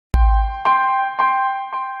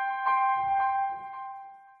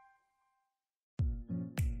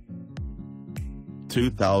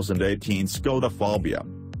2018 Skoda Fabia.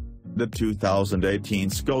 The 2018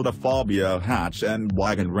 Skoda Fabia hatch and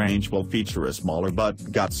wagon range will feature a smaller but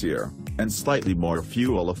gutsier, and slightly more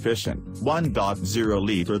fuel-efficient,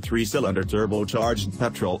 1.0-liter 3-cylinder turbocharged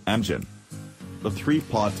petrol engine. The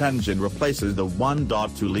 3-pot engine replaces the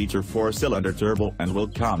 1.2-liter 4-cylinder turbo and will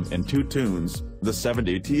come in two tunes, the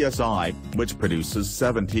 70 TSI, which produces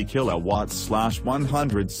 70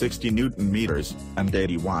 kilowatts/160 Nm, and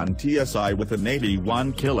 81 TSI with an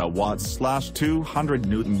 81 kilowatts/200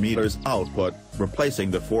 Nm output, replacing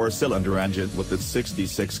the 4-cylinder engine with its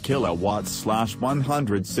 66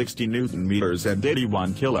 kilowatts/160 Nm and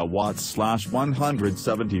 81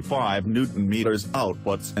 kilowatts/175 Nm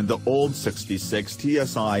outputs and the old 66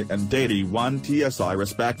 TSI and 81 TSI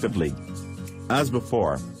respectively. As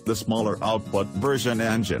before, the smaller output version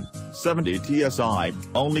engine, 70 TSI,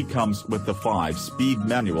 only comes with the 5-speed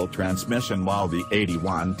manual transmission while the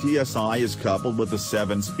 81 TSI is coupled with the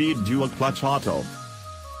 7-speed dual-clutch auto.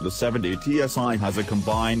 The 70 TSI has a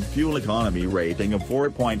combined fuel economy rating of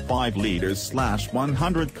 4.5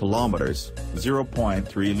 liters/100 kilometers,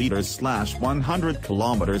 0.3 liters/100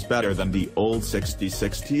 kilometers better than the old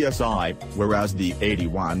 66 TSI, whereas the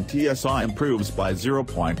 81 TSI improves by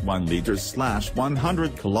 0.1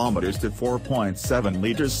 liters/100 kilometers to 4.7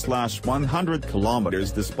 liters/100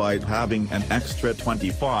 kilometers despite having an extra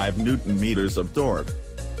 25 Nm of torque.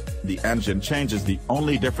 The engine change is the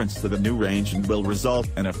only difference to the new range and will result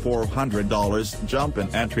in a $400 jump in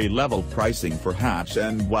entry-level pricing for hatch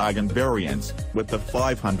and wagon variants, with a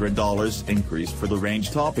 $500 increase for the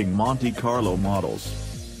range-topping Monte Carlo models.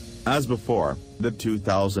 As before, the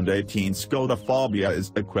 2018 Skoda Fabia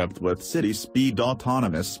is equipped with city-speed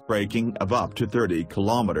autonomous braking of up to 30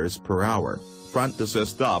 km/h, front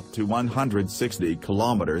assist up to 160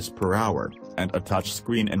 km/h, and a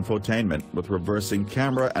touchscreen infotainment with reversing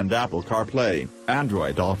camera and Apple CarPlay,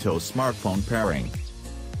 Android Auto smartphone pairing.